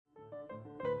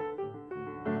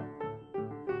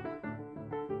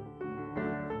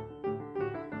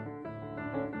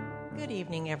Good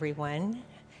evening, everyone.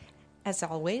 As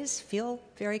always, feel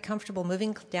very comfortable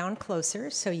moving down closer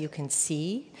so you can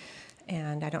see.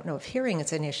 And I don't know if hearing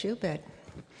is an issue, but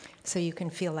so you can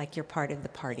feel like you're part of the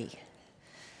party.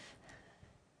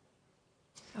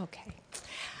 Okay.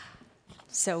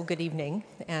 So good evening,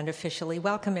 and officially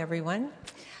welcome, everyone.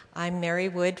 I'm Mary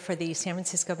Wood for the San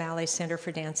Francisco Ballet Center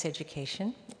for Dance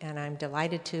Education, and I'm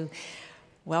delighted to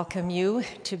welcome you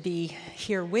to be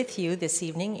here with you this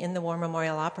evening in the War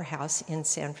Memorial Opera House in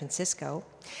San Francisco,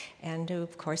 and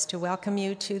of course to welcome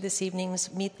you to this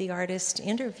evening's Meet the Artist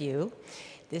interview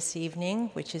this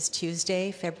evening, which is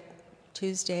Tuesday,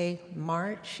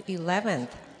 March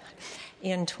 11th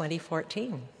in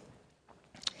 2014.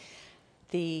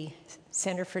 The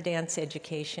Center for Dance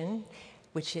Education,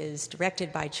 which is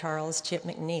directed by Charles Chip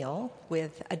McNeil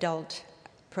with adult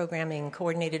programming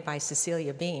coordinated by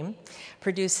Cecilia Beam,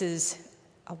 produces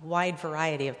a wide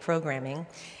variety of programming.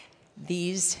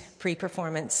 These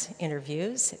pre-performance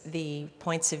interviews, the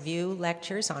points of view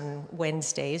lectures on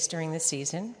Wednesdays during the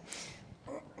season,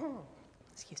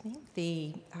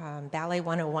 the Ballet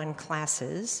 101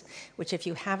 classes, which if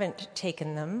you haven't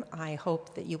taken them, I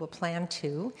hope that you will plan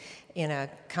to in a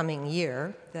coming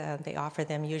year. They offer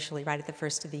them usually right at the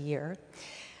first of the year.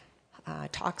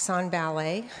 Talks on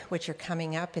ballet, which are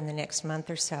coming up in the next month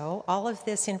or so. All of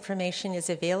this information is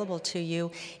available to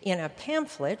you in a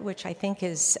pamphlet, which I think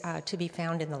is to be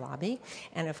found in the lobby.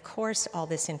 And of course, all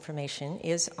this information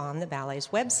is on the ballet's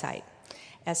website,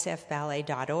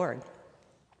 sfballet.org.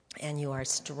 And you are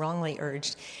strongly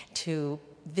urged to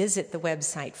visit the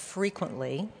website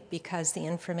frequently because the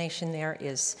information there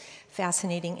is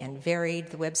fascinating and varied.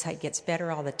 The website gets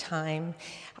better all the time.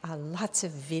 Lots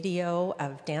of video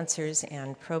of dancers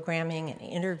and programming and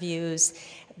interviews.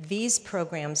 These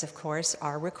programs, of course,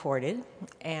 are recorded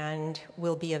and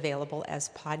will be available as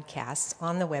podcasts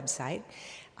on the website.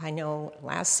 I know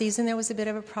last season there was a bit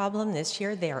of a problem. This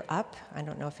year they're up. I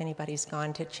don't know if anybody's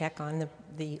gone to check on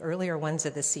the earlier ones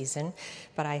of the season,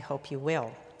 but I hope you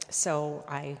will. So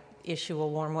I issue a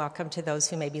warm welcome to those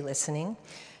who may be listening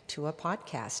to a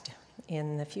podcast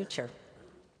in the future.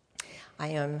 I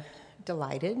am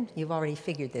delighted, you've already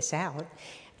figured this out,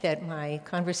 that my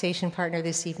conversation partner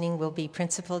this evening will be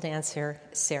principal dancer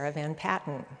Sarah Van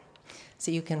Patten.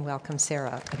 So you can welcome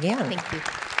Sarah again. Thank you.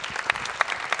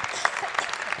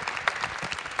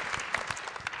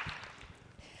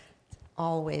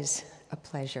 Always a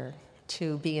pleasure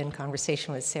to be in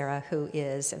conversation with Sarah, who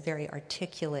is a very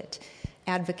articulate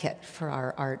advocate for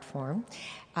our art form.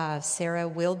 Sarah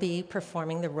will be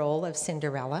performing the role of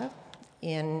Cinderella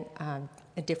in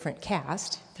a different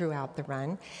cast throughout the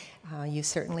run. You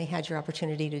certainly had your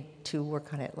opportunity to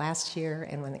work on it last year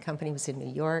and when the company was in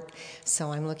New York,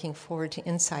 so I'm looking forward to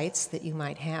insights that you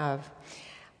might have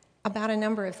about a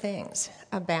number of things,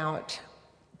 about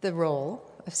the role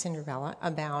of Cinderella,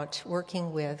 about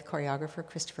working with choreographer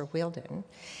Christopher Wheeldon,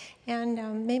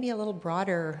 and maybe a little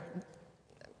broader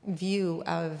view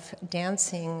of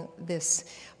dancing this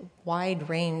wide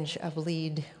range of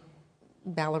lead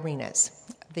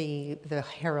ballerinas, the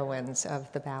heroines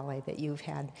of the ballet that you've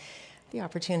had the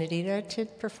opportunity to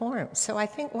perform. So I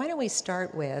think, why don't we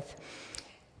start with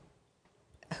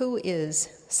who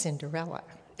is Cinderella,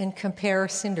 and compare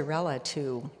Cinderella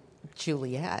to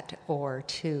Juliet or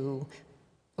to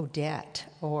Odette,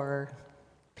 or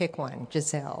pick one,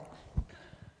 Giselle.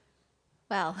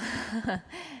 Well,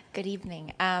 good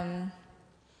evening. I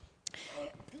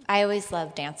always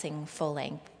love dancing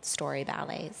full-length story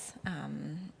ballets.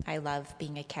 I love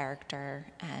being a character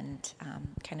and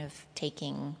kind of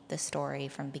taking the story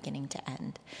from beginning to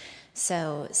end.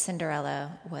 So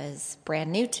Cinderella was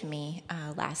brand new to me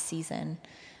last season,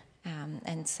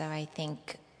 and so I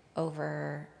think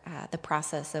over the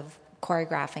process of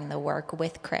choreographing the work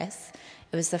with Chris,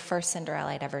 it was the first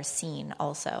Cinderella I'd ever seen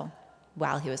also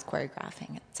while he was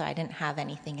choreographing it. So I didn't have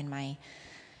anything in my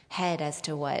head as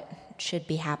to what should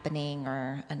be happening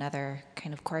or another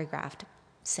kind of choreographed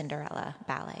Cinderella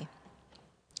ballet.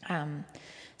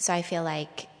 So I feel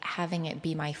like having it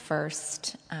be my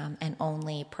first and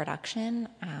only production,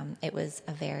 it was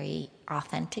a very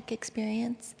authentic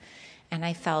experience. And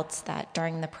I felt that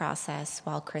during the process,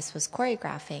 while Chris was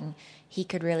choreographing, he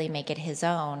could really make it his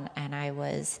own, and I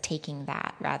was taking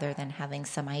that rather than having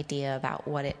some idea about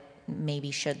what it maybe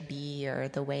should be or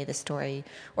the way the story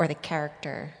or the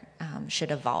character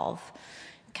should evolve.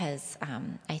 Because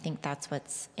I think that's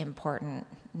what's important,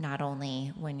 not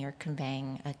only when you're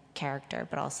conveying a character,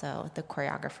 but also the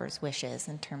choreographer's wishes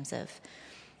in terms of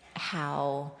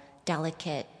how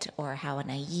delicate or how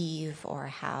naive or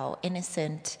how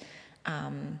innocent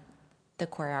the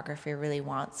choreographer really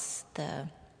wants the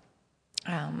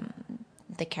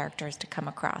the characters to come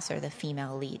across, or the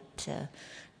female lead to,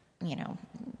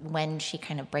 when she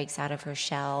kind of breaks out of her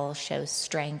shell, shows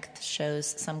strength, shows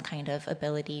some kind of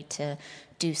ability to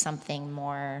do something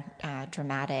more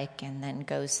dramatic, and then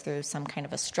goes through some kind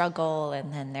of a struggle,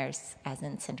 and then there's, as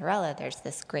in Cinderella, there's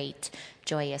this great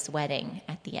joyous wedding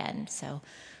at the end. So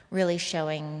really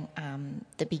showing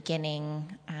the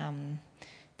beginning,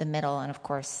 the middle, and of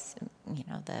course,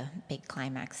 the big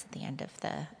climax at the end of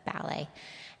the ballet.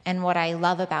 And what I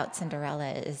love about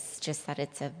Cinderella is just that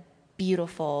it's a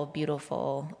beautiful,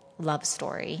 beautiful love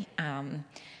story. And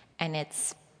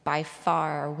it's by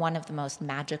far one of the most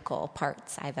magical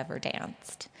parts I've ever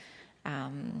danced.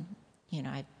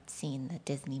 I've seen the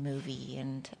Disney movie,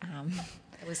 and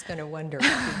I was going to wonder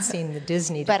if you'd seen the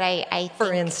Disney, but I for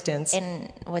think instance.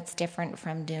 And what's different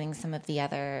from doing some of the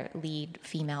other lead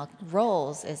female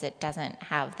roles is it doesn't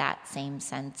have that same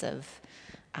sense of,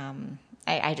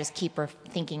 I just keep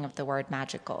thinking of the word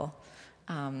magical.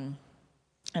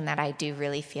 And that I do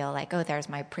really feel like, oh, there's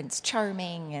my Prince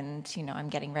Charming, and I'm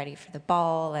getting ready for the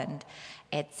ball, and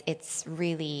it's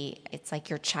like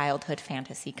your childhood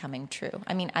fantasy coming true.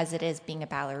 I mean, as it is being a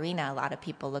ballerina, a lot of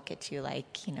people look at you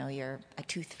like you're a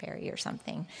tooth fairy or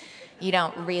something. You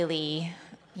don't really,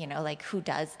 like, who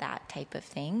does that type of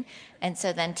thing? And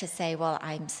so then to say, well,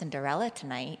 I'm Cinderella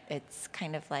tonight, it's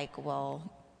kind of like, well,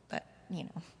 but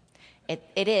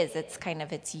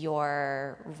it's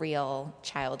your real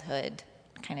childhood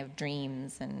kind of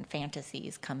dreams and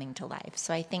fantasies coming to life.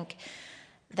 So I think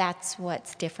that's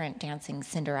what's different dancing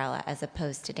Cinderella as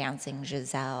opposed to dancing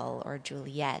Giselle or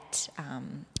Juliet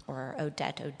or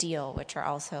Odette Odile, which are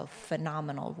also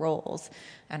phenomenal roles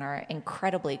and are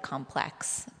incredibly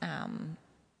complex.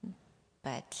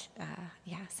 But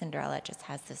Cinderella just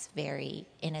has this very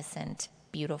innocent,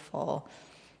 beautiful,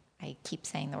 I keep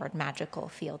saying the word magical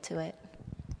feel to it.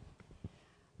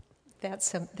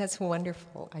 That's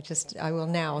wonderful. I will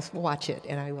now watch it,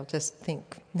 and I will just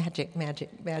think magic, magic,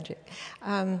 magic.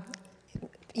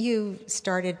 You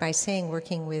started by saying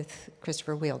working with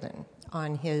Christopher Wheeldon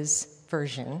on his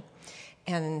version,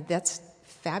 and that's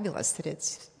fabulous that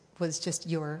it was just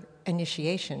your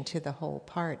initiation to the whole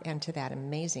part and to that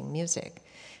amazing music.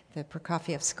 The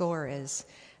Prokofiev score is,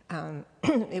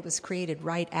 it was created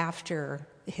right after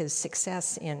his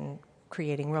success in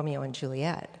creating Romeo and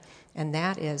Juliet. And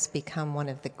that has become one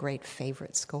of the great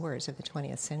favorite scores of the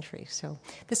 20th century. So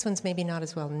this one's maybe not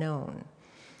as well known.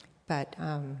 But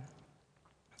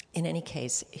in any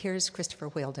case, here's Christopher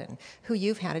Wheeldon, who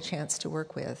you've had a chance to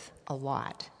work with a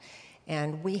lot.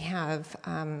 And we have,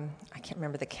 I can't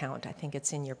remember the count, I think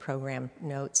it's in your program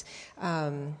notes,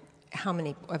 how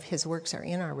many of his works are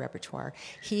in our repertoire.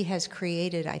 He has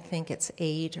created, I think it's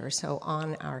 8 or so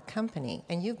on our company,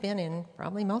 and you've been in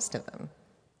probably most of them.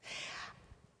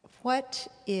 What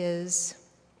is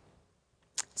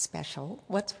special,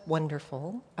 what's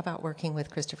wonderful about working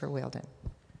with Christopher Wheeldon?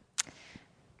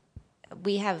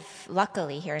 We have,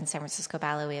 luckily here in San Francisco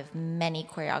Ballet, we have many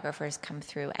choreographers come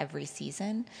through every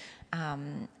season.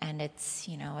 And it's,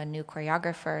 a new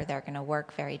choreographer. They're going to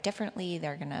work very differently.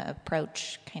 They're going to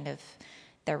approach kind of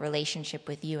their relationship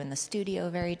with you in the studio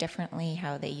very differently,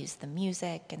 how they use the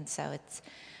music. And so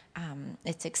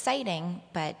it's exciting,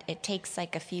 but it takes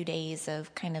like a few days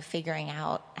of kind of figuring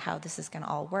out how this is going to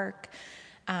all work.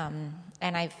 And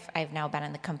I've now been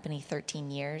in the company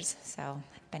 13 years, so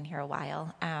I've been here a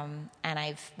while. And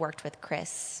I've worked with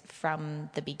Chris from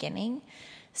the beginning.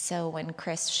 So when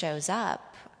Chris shows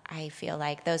up, I feel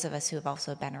like those of us who have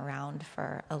also been around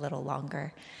for a little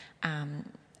longer,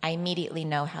 I immediately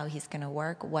know how he's going to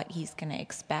work, what he's going to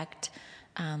expect,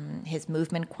 his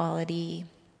movement quality.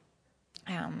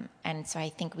 And so I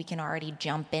think we can already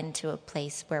jump into a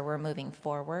place where we're moving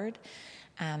forward.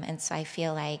 And so I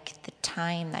feel like the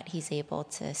time that he's able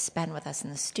to spend with us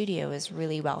in the studio is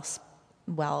really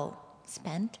well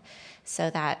spent, so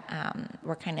that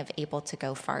we're kind of able to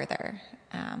go farther.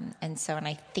 And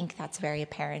I think that's very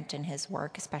apparent in his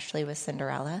work, especially with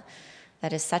Cinderella.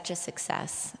 That is such a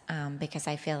success, because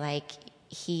I feel like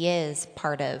he is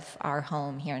part of our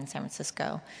home here in San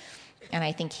Francisco. And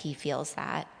I think he feels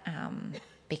that,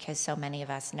 because so many of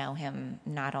us know him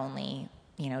not only,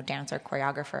 dancer,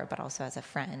 choreographer, but also as a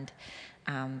friend,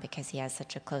 because he has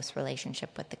such a close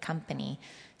relationship with the company,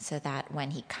 so that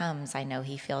when he comes, I know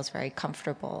he feels very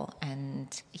comfortable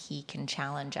and he can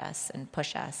challenge us and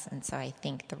push us. And so I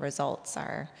think the results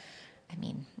are,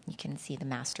 you can see the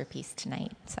masterpiece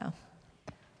tonight, so.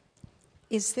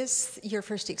 Is this your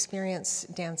first experience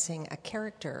dancing a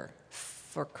character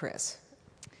for Chris?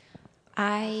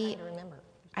 I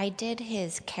did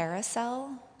his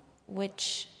Carousel,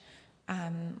 which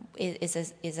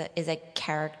is a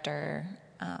character,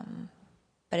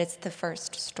 but it's the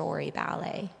first story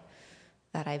ballet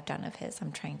that I've done of his.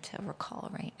 I'm trying to recall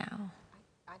right now.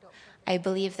 I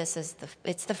believe it's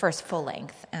the first full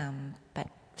length, but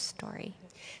story.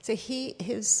 So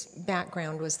his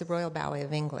background was the Royal Ballet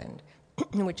of England,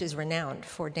 which is renowned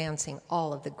for dancing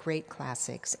all of the great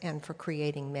classics and for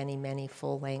creating many, many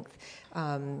full-length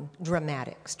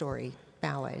dramatic story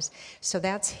ballets. So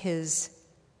that's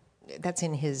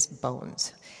in his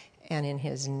bones and in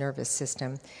his nervous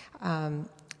system. And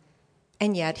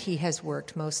yet he has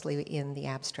worked mostly in the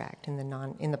abstract, in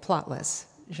the plotless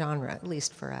genre, at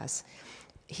least for us.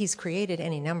 He's created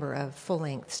any number of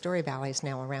full-length story ballets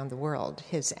now around the world.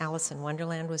 His Alice in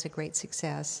Wonderland was a great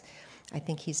success. I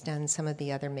think he's done some of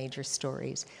the other major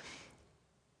stories.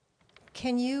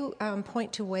 Can you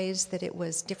point to ways that it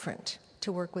was different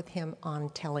to work with him on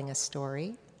telling a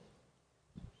story?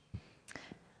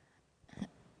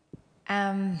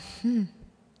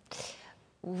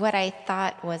 What I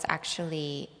thought was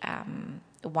actually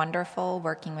wonderful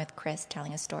working with Chris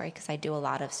telling a story, because I do a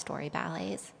lot of story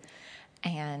ballets,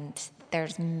 and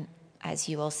there's, as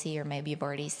you will see, or maybe you've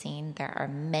already seen, there are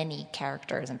many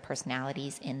characters and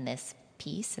personalities in this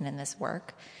piece and in this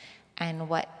work. And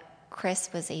what Chris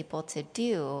was able to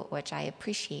do, which I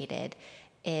appreciated,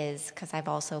 is, because I've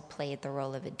also played the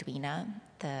role of Edwina,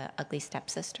 the ugly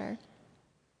stepsister,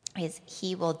 is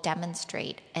he will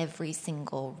demonstrate every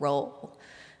single role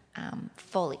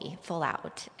full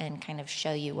out, and kind of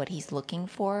show you what he's looking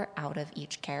for out of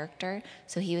each character.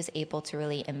 So he was able to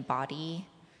really embody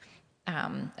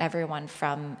everyone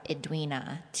from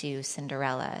Edwina to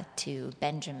Cinderella to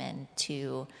Benjamin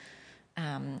to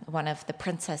one of the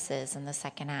princesses in the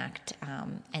second act.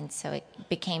 And so it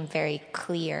became very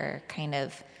clear kind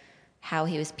of how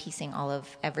he was piecing all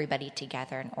of everybody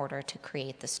together in order to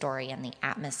create the story and the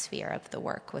atmosphere of the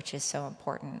work, which is so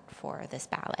important for this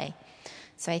ballet.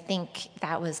 So I think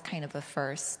that was kind of a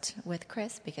first with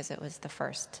Chris, because it was the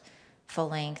first full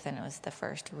length and it was the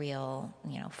first real,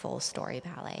 full story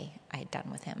ballet I had done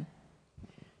with him.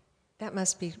 That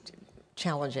must be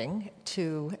challenging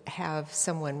to have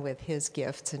someone with his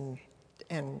gifts and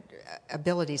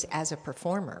abilities as a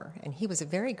performer. And he was a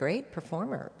very great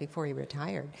performer before he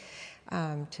retired,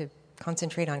 to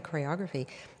concentrate on choreography.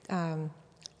 And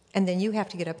then you have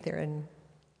to get up there and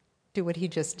do what he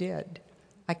just did.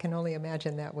 I can only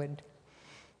imagine that would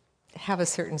have a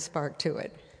certain spark to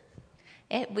it.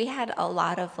 We had a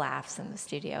lot of laughs in the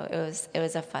studio. It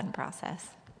was a fun process.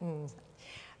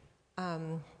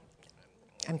 I'm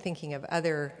thinking of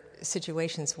other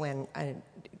situations when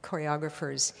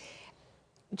choreographers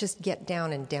just get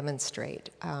down and demonstrate.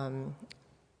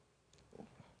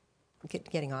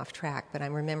 Getting off track, but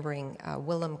I'm remembering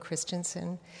Willem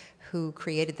Christensen, who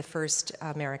created the first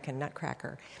American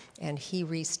Nutcracker, and he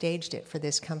restaged it for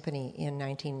this company in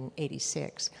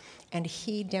 1986. And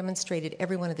he demonstrated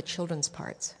every one of the children's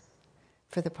parts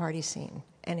for the party scene,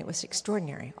 and it was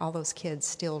extraordinary. All those kids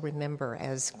still remember,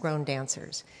 as grown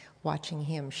dancers, watching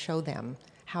him show them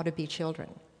how to be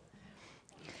children.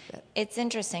 It's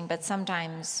interesting, but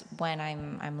sometimes when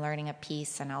I'm learning a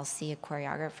piece and I'll see a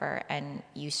choreographer and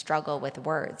you struggle with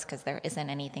words because there isn't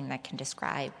anything that can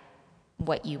describe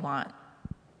what you want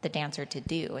the dancer to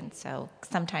do, and so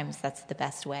sometimes that's the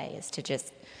best way, is to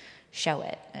just show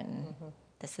it. And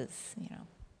this is,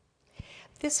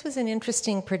 This was an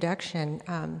interesting production.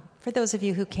 For those of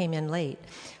you who came in late,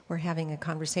 we're having a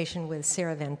conversation with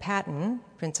Sarah Van Patten,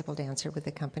 principal dancer with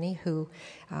the company, who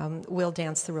will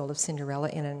dance the role of Cinderella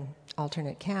in an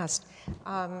alternate cast.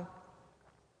 Where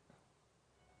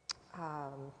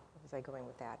was I going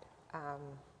with that? How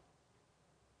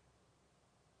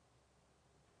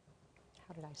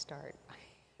did I start?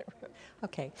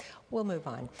 Okay, we'll move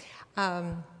on.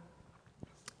 I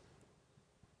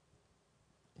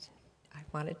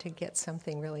wanted to get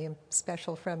something really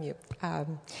special from you.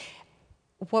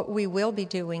 What we will be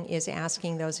doing is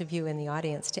asking those of you in the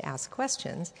audience to ask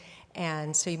questions,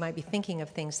 and so you might be thinking of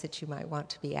things that you might want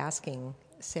to be asking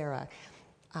Sarah.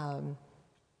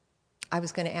 I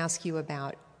was going to ask you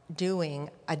about doing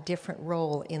a different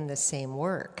role in the same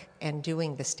work and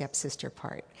doing the stepsister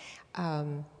part.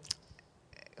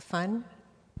 Fun?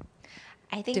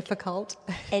 I think difficult?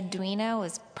 Edwina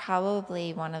was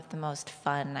probably one of the most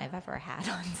fun I've ever had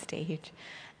on stage.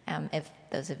 If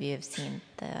those of you have seen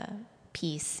the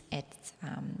piece, it's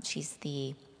she's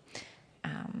the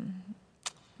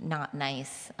not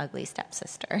nice, ugly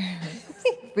stepsister,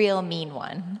 real mean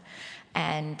one.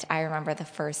 And I remember the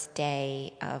first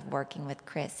day of working with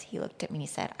Chris, he looked at me and he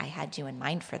said, "I had you in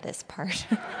mind for this part."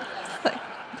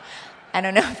 I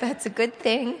don't know if that's a good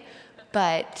thing,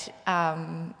 But,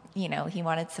 he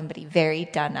wanted somebody very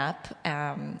done up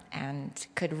and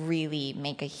could really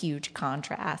make a huge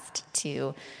contrast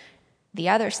to the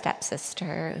other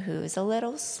stepsister, who's a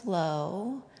little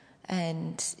slow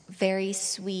and very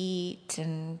sweet,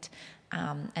 and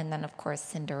then of course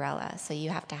Cinderella. So you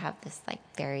have to have this like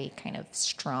very kind of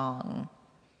strong,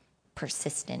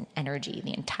 persistent energy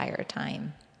the entire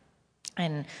time.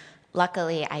 And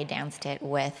luckily, I danced it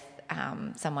with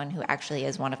someone who actually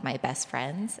is one of my best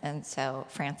friends, and so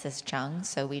Frances Chung.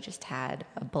 So we just had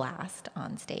a blast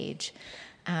on stage.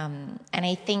 And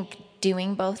I think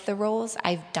doing both the roles,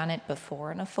 I've done it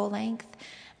before in a full length.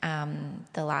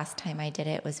 The last time I did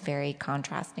it was very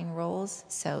contrasting roles.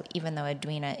 So even though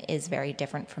Edwina is very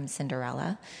different from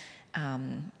Cinderella,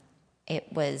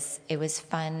 it was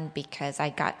fun because I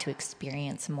got to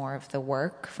experience more of the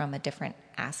work from a different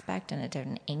aspect and a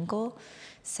different angle.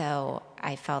 So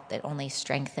I felt it only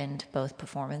strengthened both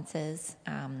performances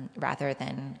rather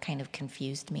than kind of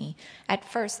confused me. At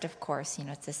first, of course,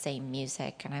 it's the same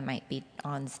music, and I might be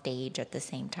on stage at the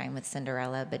same time with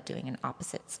Cinderella, but doing an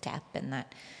opposite step. And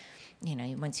that,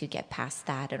 once you get past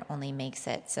that, it only makes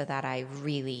it so that I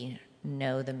really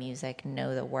know the music,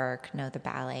 know the work, know the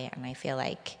ballet, and I feel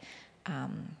like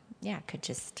could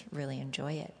just really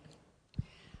enjoy it.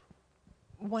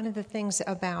 One of the things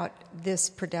about this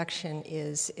production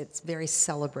is it's very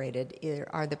celebrated,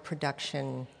 are the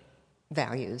production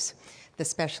values, the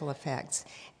special effects.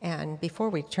 And before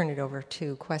we turn it over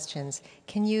to questions,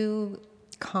 can you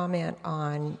comment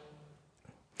on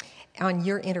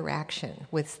your interaction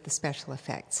with the special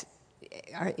effects?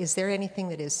 Is there anything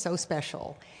that is so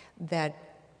special that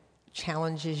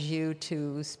challenges you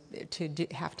to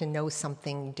have to know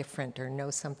something different or know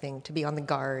something, to be on the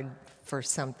guard for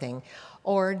something,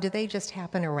 or do they just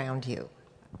happen around you?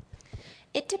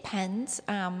 It depends,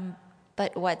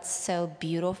 but what's so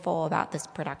beautiful about this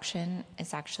production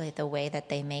is actually the way that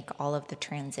they make all of the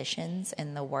transitions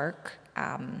in the work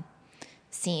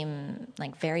seem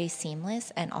like very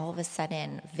seamless and all of a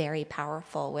sudden very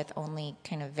powerful with only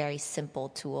kind of very simple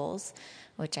tools,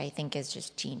 which I think is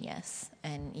just genius.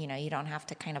 And, you don't have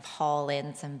to kind of haul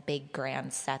in some big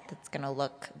grand set that's going to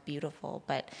look beautiful,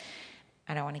 but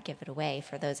I don't want to give it away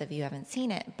for those of you who haven't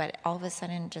seen it, but all of a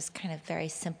sudden just kind of very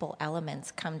simple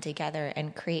elements come together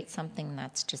and create something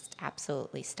that's just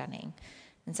absolutely stunning.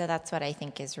 And so that's what I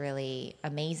think is really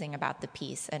amazing about the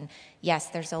piece. And yes,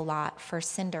 there's a lot for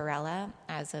Cinderella,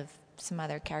 as of some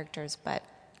other characters, but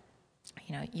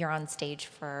you're on stage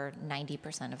for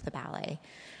 90% of the ballet.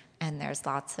 And there's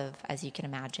lots of, as you can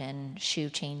imagine, shoe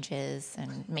changes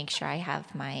and make sure I have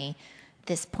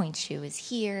this point shoe is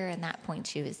here and that point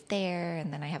shoe is there.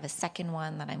 And then I have a second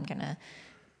one that I'm going to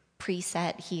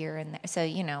preset here and there. So,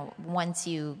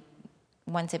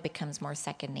 once it becomes more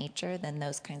second nature, then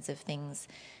those kinds of things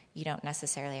you don't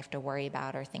necessarily have to worry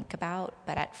about or think about.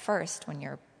 But at first, when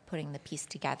you're putting the piece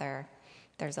together,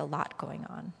 there's a lot going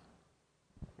on.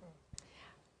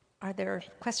 Are there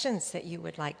questions that you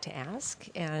would like to ask?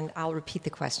 And I'll repeat the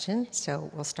question, so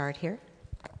we'll start here.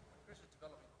 Chris is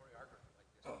developing choreography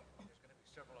like this. There's going to be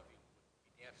several of you who will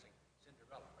be dancing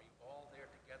Cinderella. Are you all there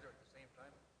together at the same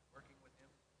time, working with him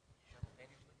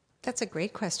simultaneously? That's a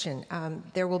great question.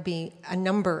 There will be a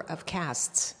number of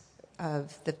casts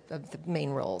of the main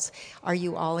roles. Are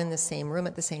you all in the same room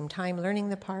at the same time learning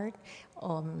the part,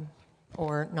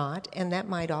 or not? And that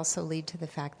might also lead to the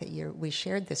fact that we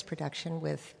shared this production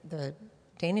with the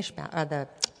Danish, Het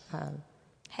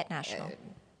National.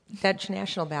 Dutch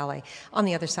National Ballet on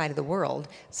the other side of the world.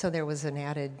 So there was an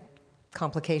added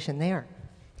complication there.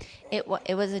 It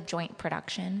was a joint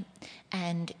production,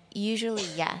 and usually,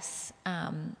 yes.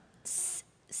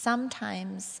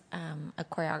 Sometimes a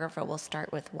choreographer will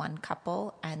start with one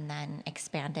couple and then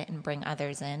expand it and bring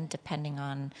others in, depending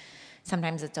on,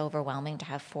 sometimes it's overwhelming to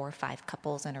have 4 or 5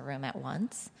 couples in a room at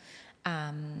once.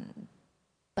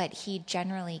 But he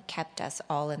generally kept us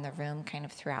all in the room kind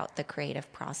of throughout the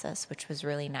creative process, which was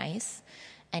really nice.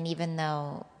 And even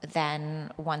though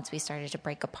then, once we started to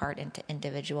break apart into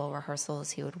individual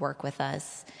rehearsals, he would work with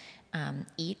us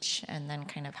each and then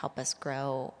kind of help us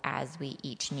grow as we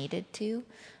each needed to.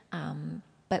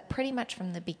 But pretty much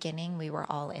from the beginning, we were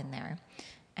all in there.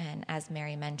 And as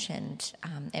Mary mentioned,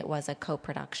 it was a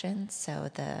co-production.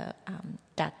 So the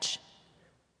Dutch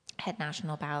Het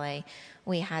National Ballet,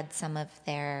 we had some of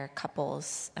their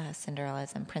couples,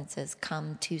 Cinderellas and Princes,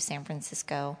 come to San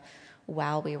Francisco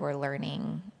while we were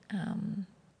learning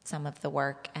some of the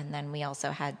work. And then we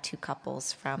also had 2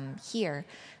 couples from here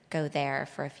go there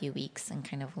for a few weeks and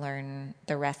kind of learn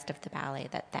the rest of the ballet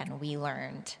that then we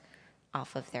learned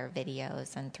off of their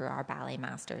videos and through our ballet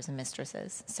masters and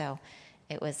mistresses. So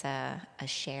it was a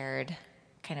shared,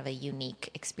 kind of a unique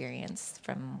experience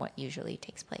from what usually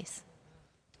takes place.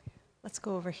 Let's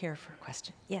go over here for a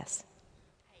question. Yes.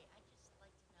 Hi, I'd just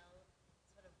like to know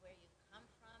sort of where you come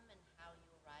from and how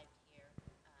you arrived here.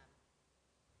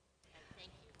 And thank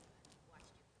you. I've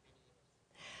watched you for many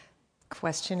years.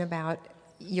 Question about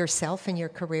yourself and your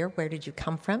career. Where did you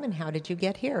come from and how did you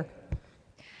get here?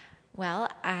 Well,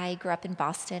 I grew up in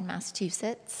Boston,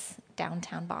 Massachusetts,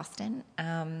 downtown Boston.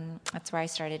 That's where I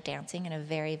started dancing in a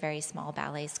very, very small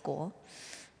ballet school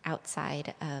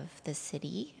outside of the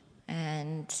city.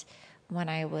 And when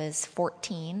I was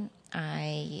 14,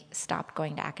 I stopped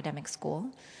going to academic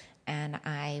school and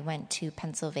I went to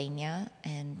Pennsylvania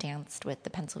and danced with the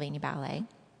Pennsylvania Ballet.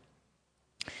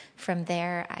 From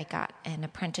there, I got an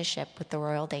apprenticeship with the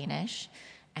Royal Danish.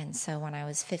 And so when I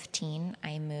was 15,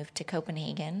 I moved to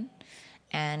Copenhagen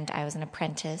and I was an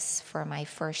apprentice for my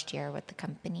first year with the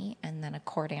company and then a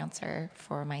core dancer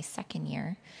for my second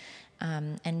year.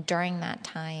 And during that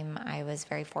time, I was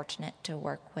very fortunate to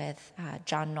work with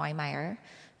John Neumeier,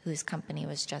 whose company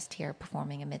was just here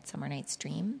performing A Midsummer Night's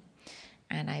Dream.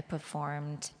 And I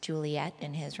performed Juliet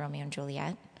in his Romeo and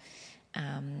Juliet.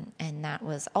 And that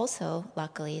was also,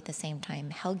 luckily, at the same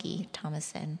time, Helgi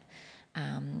Thomason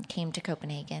came to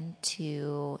Copenhagen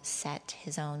to set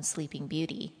his own Sleeping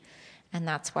Beauty. And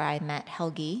that's where I met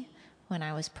Helgi when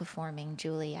I was performing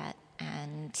Juliet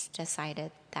and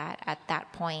decided that at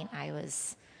that point I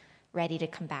was ready to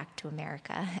come back to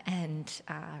America and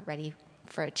ready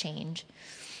for a change.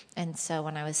 And so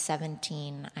when I was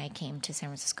 17, I came to San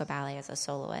Francisco Ballet as a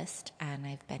soloist, and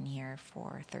I've been here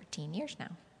for 13 years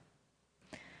now.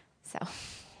 So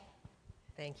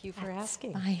Thank you for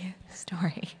asking. my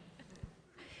story.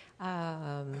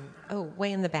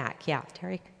 Way in the back. Yeah,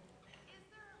 Terry. Is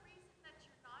there a reason that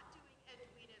you're not doing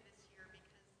Edwina this year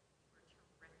because you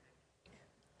were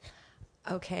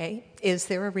terrific? Okay. Is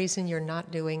there a reason you're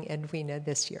not doing Edwina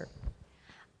this year?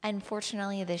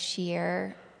 Unfortunately, this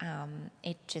year,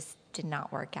 it just did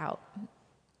not work out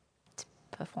to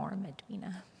perform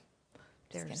Edwina.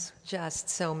 There's just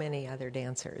so many other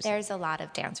dancers. There's a lot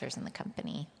of dancers in the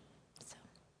company. So.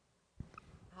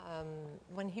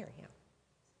 One here, yeah.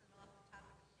 I'm off the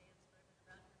topic of dance, but I've been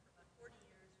around here for about 40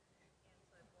 years, and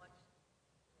so I've watched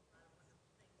a lot of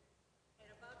wonderful things. And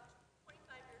about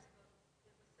 25 years ago,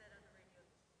 it was said on the radio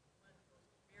that one of the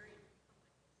most married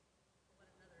companies to one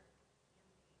another in the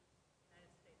United States. And I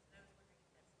was wondering if that's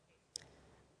the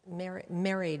case.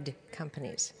 Married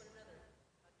companies. One another.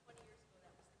 About 20 years ago,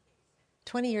 that was the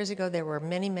case. 20 years ago, there were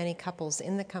many, many couples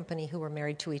in the company who were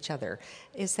married to each other.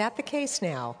 Is that the case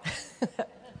now?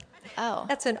 Oh.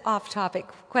 That's an off-topic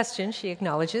question, she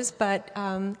acknowledges, but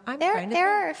I'm trying to There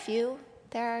are a few.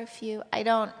 There are a few. I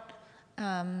don't,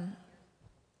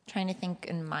 trying to think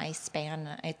in my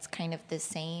span, it's kind of the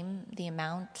same, the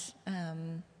amount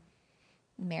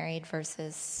married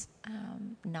versus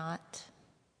not,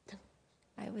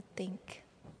 I would think.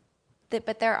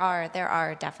 But there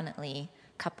are definitely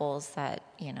couples that,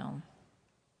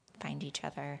 find each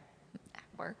other at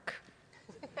work.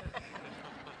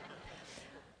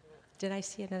 Did I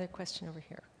see another question over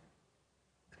here?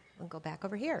 We'll go back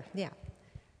over here. Yeah.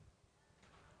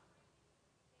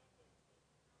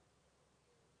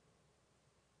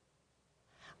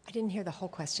 I didn't hear the whole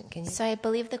question. Can you? So I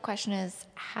believe the question is,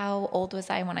 how old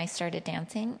was I when I started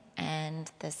dancing?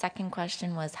 And the second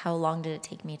question was, how long did it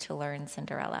take me to learn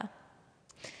Cinderella?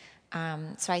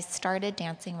 So I started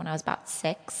dancing when I was about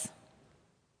 6.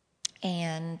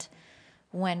 And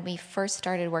when we first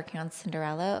started working on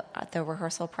Cinderella, the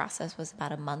rehearsal process was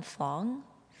about a month long.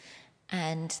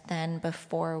 And then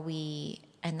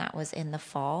and that was in the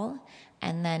fall.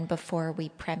 And then before we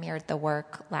premiered the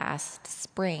work last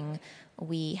spring,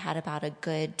 we had about a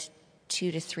good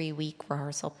 2 to 3 week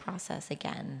rehearsal process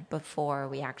again before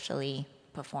we actually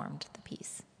performed the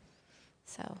piece.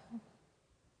 So.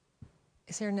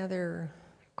 Is there another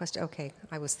question? Okay,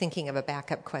 I was thinking of a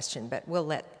backup question, but we'll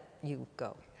let you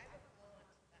go.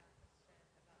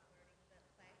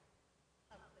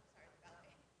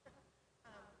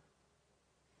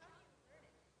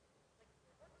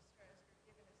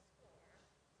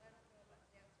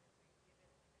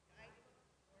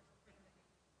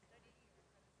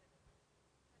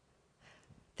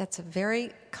 That's a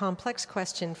very complex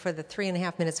question for the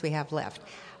 3.5 minutes we have left.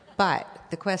 But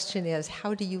the question is,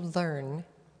 how do you learn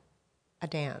a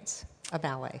dance, a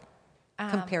ballet,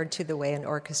 compared to the way an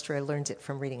orchestra learns it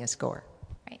from reading a score?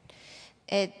 Right.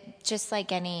 It just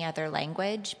like any other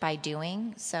language by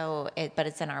doing. But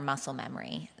it's in our muscle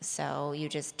memory. So you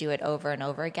just do it over and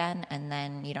over again, and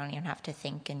then you don't even have to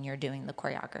think, and you're doing the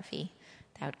choreography.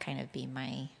 That would kind of be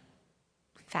my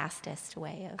fastest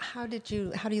way of. How do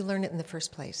you learn it in the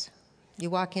first place? You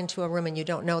walk into a room and you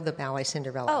don't know the ballet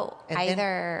Cinderella. Oh,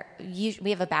 And we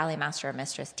have a ballet master or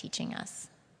mistress teaching us.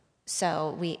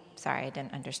 So sorry, I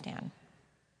didn't understand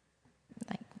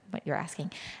like what you're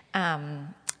asking.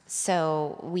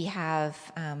 So we have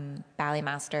ballet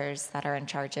masters that are in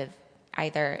charge of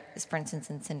either, for instance,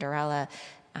 in Cinderella,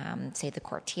 say the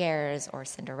courtiers or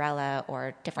Cinderella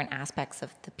or different aspects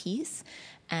of the piece,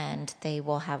 and they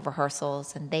will have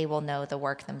rehearsals and they will know the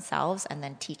work themselves and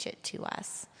then teach it to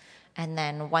us. And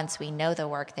then once we know the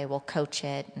work, they will coach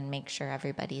it and make sure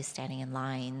everybody is standing in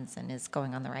lines and is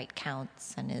going on the right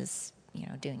counts and is,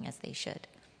 doing as they should.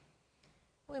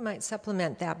 We might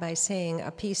supplement that by saying a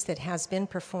piece that has been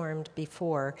performed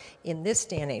before in this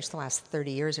day and age, the last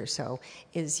 30 years or so,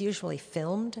 is usually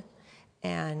filmed,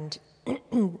 and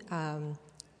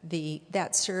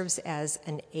that serves as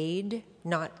an aid,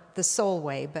 not the sole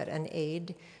way, but an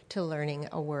aid to learning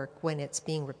a work when it's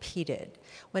being repeated.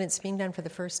 When it's being done for the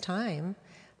first time,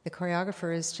 the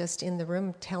choreographer is just in the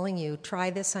room telling you, try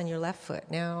this on your left foot,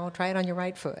 now try it on your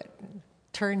right foot,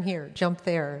 turn here, jump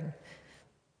there.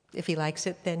 If he likes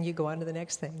it, then you go on to the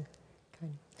next thing.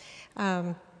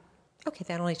 Okay,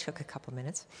 that only took a couple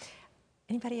minutes.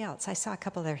 Anybody else? I saw a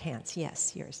couple of their hands.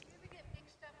 Yes, yours. Do you ever get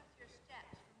mixed up with your steps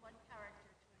from one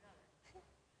character to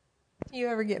another? Do you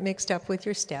ever get mixed up with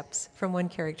your steps from one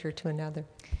character to another?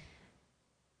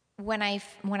 When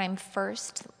I'm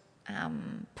first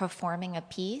performing a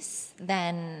piece,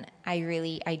 then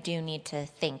I do need to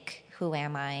think, who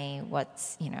am I?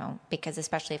 What's, because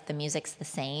especially if the music's the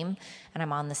same and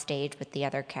I'm on the stage with the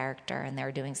other character and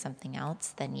they're doing something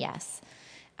else, then yes.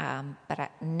 But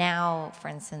now, for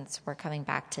instance, we're coming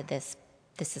back to this.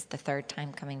 This is the third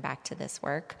time coming back to this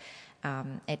work.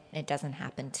 It doesn't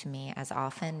happen to me as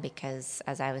often because,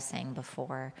 as I was saying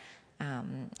before,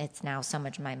 it's now so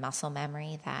much my muscle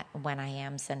memory that when I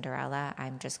am Cinderella,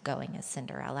 I'm just going as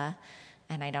Cinderella,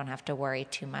 and I don't have to worry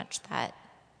too much that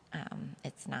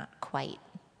it's not quite,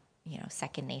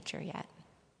 second nature yet.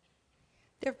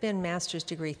 There have been master's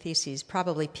degree theses,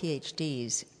 probably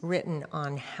PhDs, written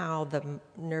on how the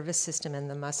nervous system and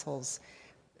the muscles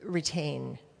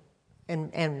retain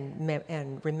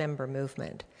and remember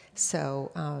movement.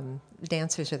 So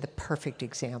dancers are the perfect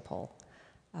example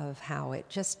of how it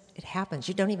happens.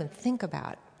 You don't even think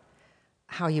about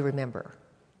how you remember.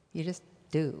 You just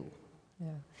do. Yeah.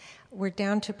 We're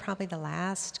down to probably the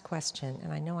last question,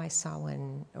 and I know I saw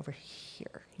one over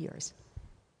here. Yours.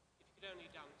 If you could only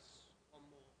dance one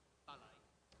more ballet,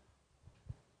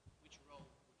 which role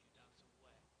would you dance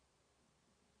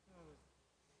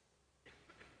and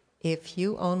where? If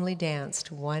you only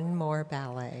danced one more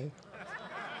ballet,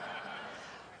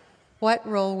 what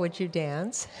role would you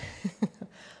dance?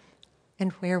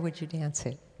 And where would you dance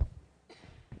it?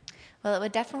 Well, it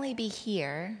would definitely be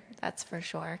here, that's for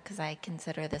sure, because I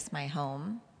consider this my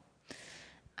home.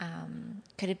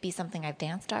 Could it be something I've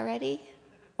danced already?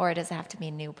 Or does it have to be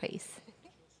a new place?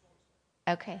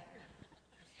 Okay.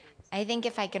 I think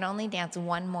if I could only dance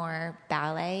one more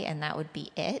ballet and that would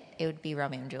be it would be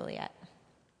Romeo and Juliet.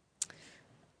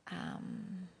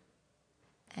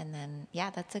 And then,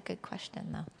 that's a good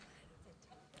question, though.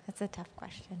 That's a tough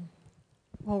question.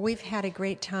 Well, we've had a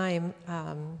great time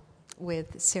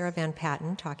with Sarah Van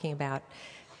Patten talking about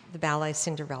the ballet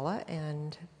Cinderella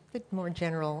and the more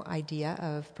general idea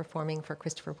of performing for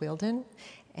Christopher Wheeldon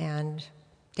and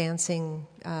dancing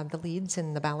the leads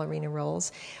in the ballerina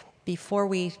roles. Before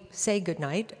we say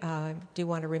goodnight, I do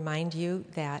want to remind you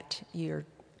that you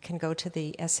can go to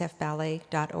the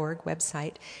sfballet.org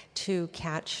website to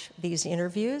catch these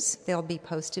interviews. They'll be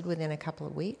posted within a couple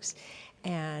of weeks.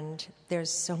 And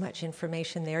there's so much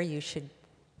information there, you should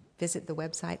visit the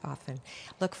website often.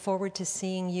 Look forward to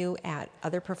seeing you at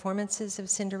other performances of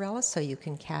Cinderella, so you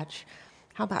can catch,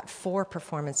 how about 4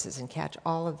 performances and catch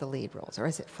all of the lead roles, or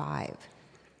is it 5?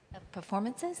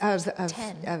 Performances?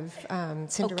 10. Of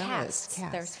Cinderella's casts.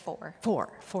 There's 4.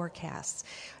 4 casts.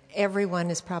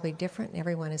 Everyone is probably different, and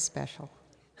everyone is special.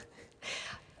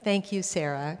 Thank you,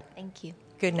 Sarah. Thank you.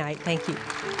 Good night. Thank you.